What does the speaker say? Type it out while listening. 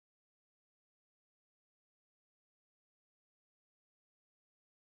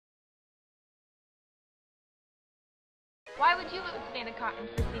Why would you vote Savannah Cotton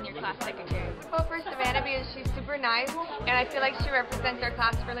for senior class secretary? Well, for Savannah because she's super nice, and I feel like she represents our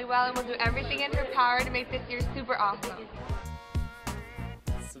class really well and will do everything in her power to make this year super awesome.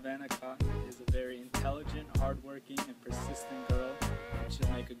 Savannah Cotton is a very intelligent, hardworking, and persistent girl, and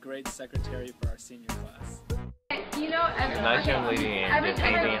she'll make a great secretary for our senior class. She's a nice young lady and does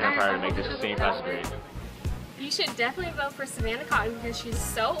anything in her power to make this senior class great. You should definitely vote for Savannah Cotton because she's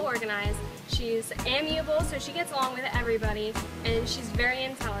so organized, she's amiable so she gets along with everybody, and she's very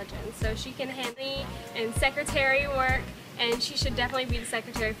intelligent so she can handle me in secretary work, and she should definitely be the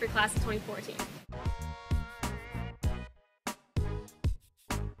secretary for class of 2014.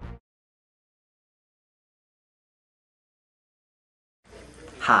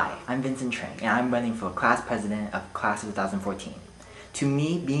 Hi, I'm Vincent Trang, and I'm running for class president of class of 2014. To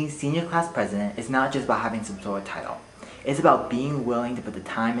me, being senior class president is not just about having some sort of title. It's about being willing to put the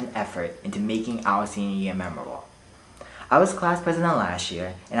time and effort into making our senior year memorable. I was class president last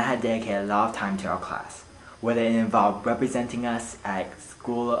year, and I had dedicated a lot of time to our class, whether it involved representing us at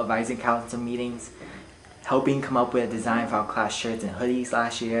school advisory council meetings, helping come up with a design for our class shirts and hoodies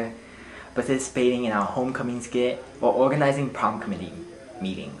last year, participating in our homecoming skit, or organizing prom committee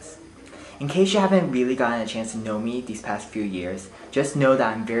meetings. In case you haven't really gotten a chance to know me these past few years, just know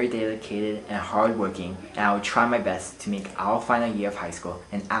that I'm very dedicated and hardworking, and I will try my best to make our final year of high school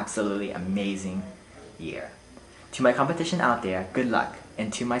an absolutely amazing year. To my competition out there, good luck,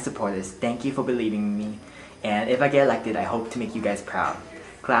 and to my supporters, thank you for believing in me, and if I get elected, I hope to make you guys proud.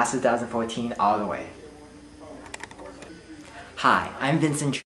 Class of 2014 all the way. Hi, I'm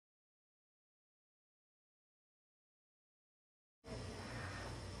Vincent.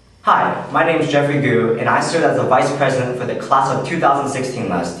 Hi, my name is Jeffrey Gu, and I served as the Vice President for the class of 2016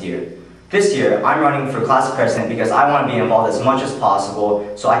 last year. This year, I'm running for class president because I want to be involved as much as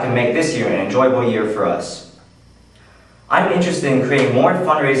possible so I can make this year an enjoyable year for us. I'm interested in creating more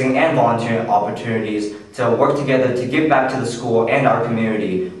fundraising and volunteering opportunities to work together to give back to the school and our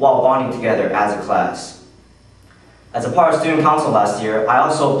community while bonding together as a class. As a part of student council last year, I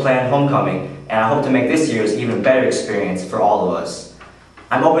also planned homecoming, and I hope to make this year's even better experience for all of us.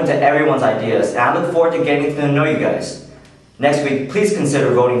 I'm open to everyone's ideas, and I look forward to getting to know you guys. Next week, please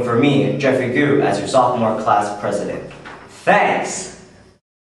consider voting for me, Jeffrey Gu, as your sophomore class president. Thanks!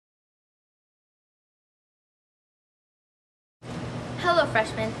 Hello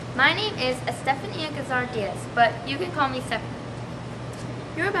freshmen, my name is Estefania Gazar-Diaz, but you can call me Stephanie.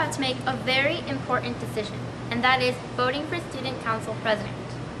 You're about to make a very important decision, and that is voting for Student Council President.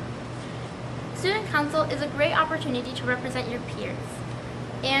 Student Council is a great opportunity to represent your peers,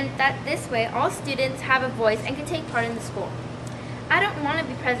 and that this way all students have a voice and can take part in the school. I don't want to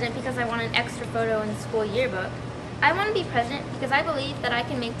be president because I want an extra photo in the school yearbook. I want to be president because I believe that I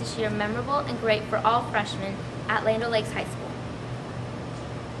can make this year memorable and great for all freshmen at Land O'Lakes High School.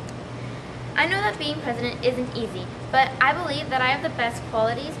 I know that being president isn't easy, but I believe that I have the best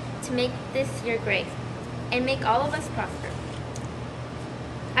qualities to make this year great and make all of us prosper.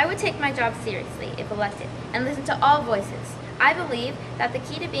 I would take my job seriously if elected and listen to all voices. I believe that the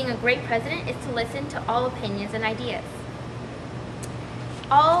key to being a great president is to listen to all opinions and ideas.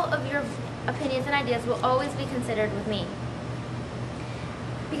 All of your opinions and ideas will always be considered with me.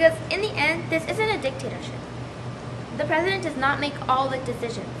 Because in the end, this isn't a dictatorship. The president does not make all the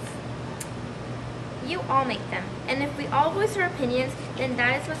decisions. You all make them. And if we all voice our opinions, then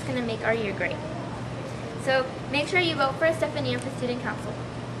that is what's going to make our year great. So make sure you vote for Estefania for Student Council.